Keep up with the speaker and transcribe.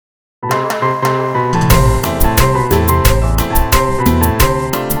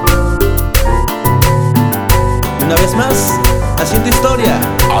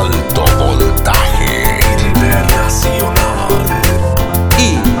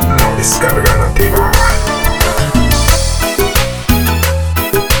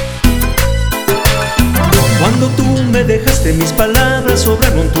mis palabras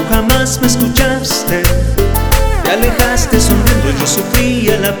sobraron, tú jamás me escuchaste. Te alejaste sonriendo y yo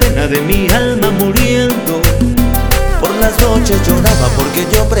sufría la pena de mi alma muriendo. Por las noches lloraba porque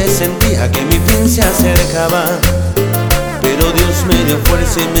yo presentía que mi fin se acercaba. Pero Dios me dio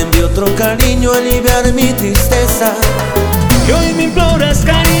fuerza y me envió otro cariño a aliviar mi tristeza. Y hoy me imploras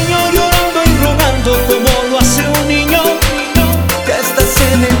cariño, llorando y rogando como lo hace un niño. Ya estás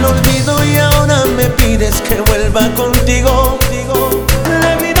en el olvido y ahora me pides que vuelva contigo.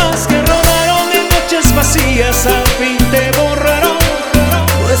 Lágrimas que rodaron en noches vacías al fin te borraron.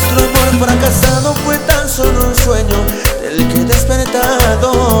 Nuestro amor fracasado fue tan solo un sueño del que he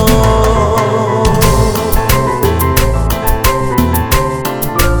despertado.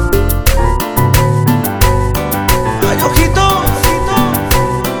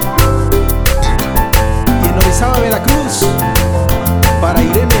 Veracruz, para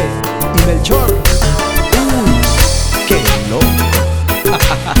Irene y Melchor. ¡Qué loco!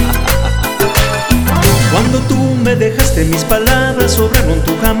 Cuando tú me dejaste, mis palabras sobraron,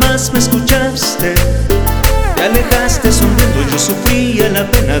 tú jamás me escuchaste. Te alejaste sonriendo, yo sufría la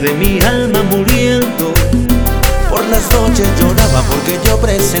pena de mi alma muriendo. Por las noches lloraba porque yo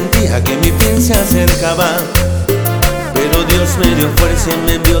presentía que mi fin se acercaba. Pero Dios me dio fuerza y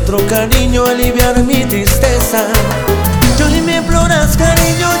me envió otro cariño a aliviar mi tristeza. Y hoy me imploras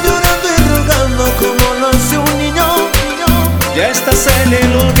cariño, llorando y rogando como lo hace un niño. Ya estás en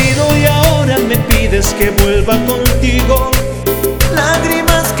el olvido y ahora me pides que vuelva contigo.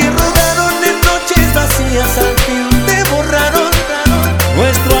 Lágrimas que rodaron en noches vacías al fin te borraron.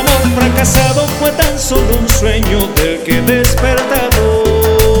 Nuestro amor fracasado fue tan solo un sueño del que he despertado.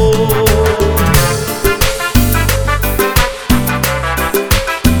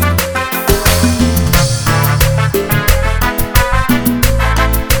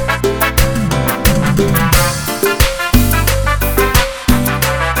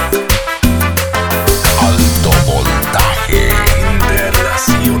 Alto Voltaje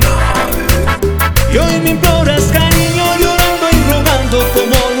Internacional. Y hoy me imploras cariño, llorando y rogando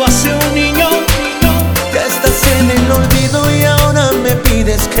como lo hace un niño. Ya estás en el olvido y ahora me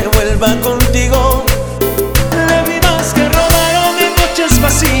pides que vuelva contigo. Lágrimas que rodaron en noches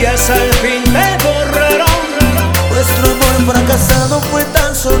vacías al fin te borraron. Nuestro amor fracasado fue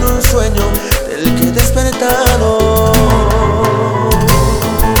tan solo un sueño del que he despertado.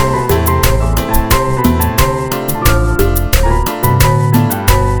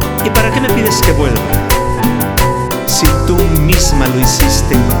 ¿Y para qué me pides que vuelva? Si tú misma lo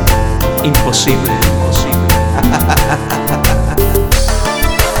hiciste imposible.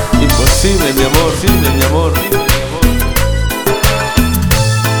 Imposible, mi amor, mi amor.